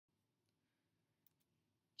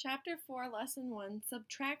Chapter 4, Lesson 1,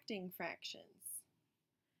 Subtracting Fractions.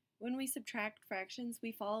 When we subtract fractions,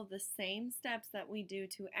 we follow the same steps that we do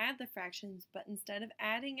to add the fractions, but instead of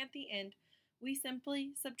adding at the end, we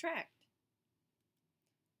simply subtract.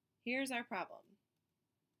 Here's our problem.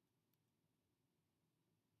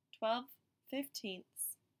 12/15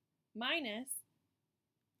 minus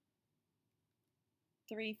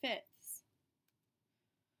 3/5.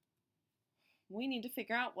 We need to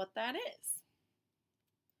figure out what that is.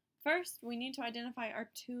 First, we need to identify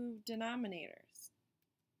our two denominators.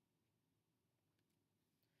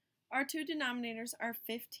 Our two denominators are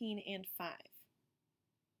 15 and 5.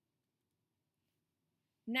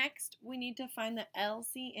 Next, we need to find the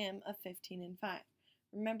LCM of 15 and 5.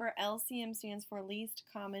 Remember, LCM stands for least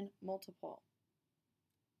common multiple.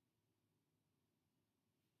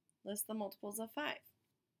 List the multiples of 5.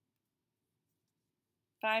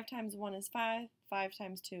 5 times 1 is 5, 5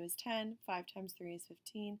 times 2 is 10, 5 times 3 is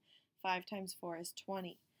 15, 5 times 4 is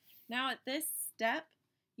 20. Now at this step,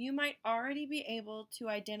 you might already be able to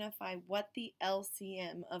identify what the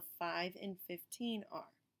LCM of 5 and 15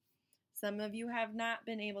 are. Some of you have not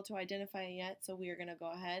been able to identify it yet, so we are going to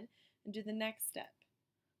go ahead and do the next step.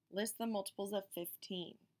 List the multiples of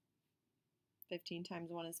 15. 15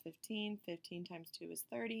 times 1 is 15, 15 times 2 is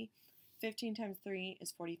 30, 15 times 3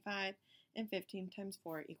 is 45, and 15 times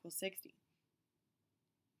 4 equals 60.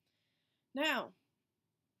 Now,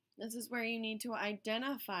 this is where you need to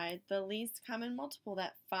identify the least common multiple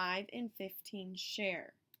that 5 and 15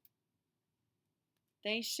 share.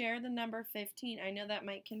 They share the number 15. I know that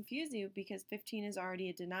might confuse you because 15 is already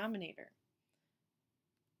a denominator.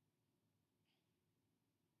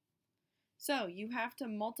 So you have to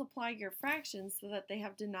multiply your fractions so that they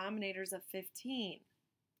have denominators of 15.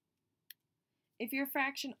 If your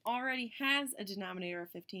fraction already has a denominator of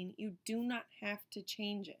 15, you do not have to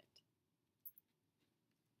change it.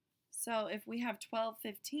 So if we have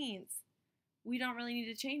 12/15, we don't really need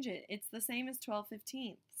to change it. It's the same as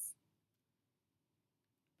 12/15.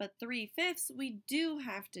 But 3/5 we do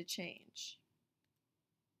have to change.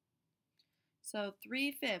 So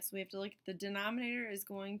 3/5, we have to look at the denominator is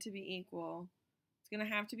going to be equal. It's going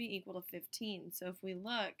to have to be equal to 15. So if we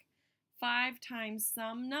look, 5 times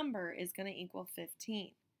some number is going to equal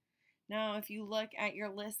 15. Now if you look at your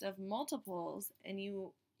list of multiples and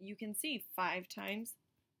you can see 5 times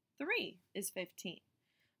 3 is 15.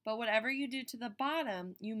 But whatever you do to the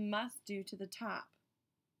bottom, you must do to the top.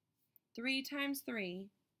 3 times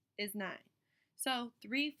 3 is 9. So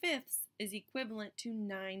 3/5 is equivalent to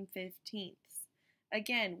 9/15.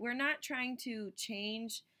 Again, we're not trying to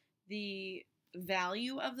change the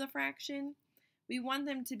value of the fraction. We want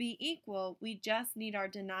them to be equal. We just need our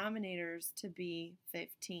denominators to be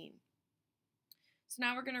 15. So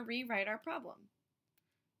now we're going to rewrite our problem.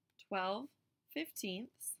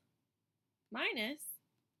 12/15 minus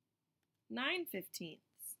 9/15.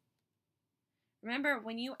 Remember,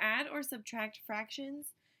 when you add or subtract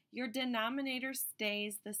fractions, your denominator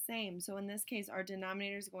stays the same. So in this case, our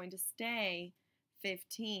denominator is going to stay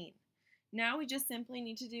 15. Now we just simply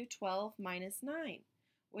need to do 12 minus 9,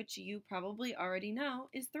 which you probably already know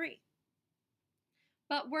is 3.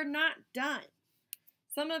 But we're not done.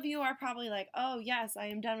 Some of you are probably like, oh yes, I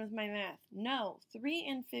am done with my math. No, 3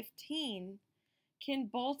 and 15 can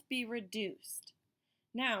both be reduced.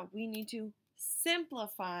 Now we need to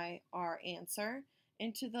simplify our answer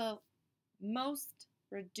into the most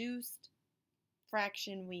reduced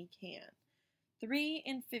fraction we can. 3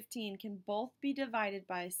 and 15 can both be divided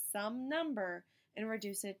by some number and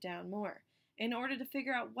reduce it down more. In order to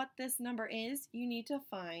figure out what this number is, you need to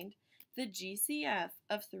find the GCF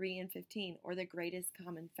of 3 and 15, or the greatest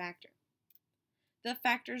common factor. The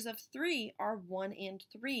factors of 3 are 1 and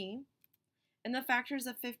 3, and the factors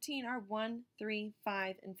of 15 are 1, 3,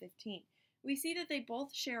 5, and 15. We see that they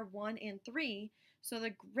both share 1 and 3, so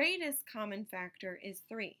the greatest common factor is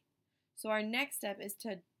 3. So our next step is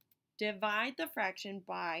to divide the fraction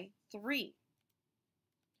by 3.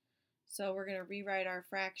 So we're going to rewrite our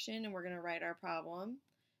fraction and we're going to write our problem.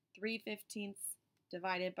 3/15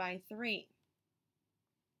 divided by 3.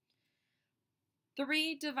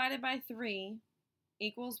 3 divided by 3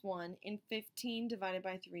 equals 1, and 15 divided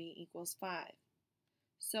by 3 equals 5.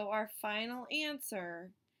 So our final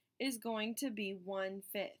answer is going to be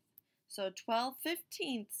 1/5. So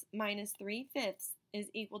 12/15 minus 3/5 is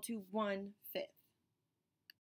equal to 1/5.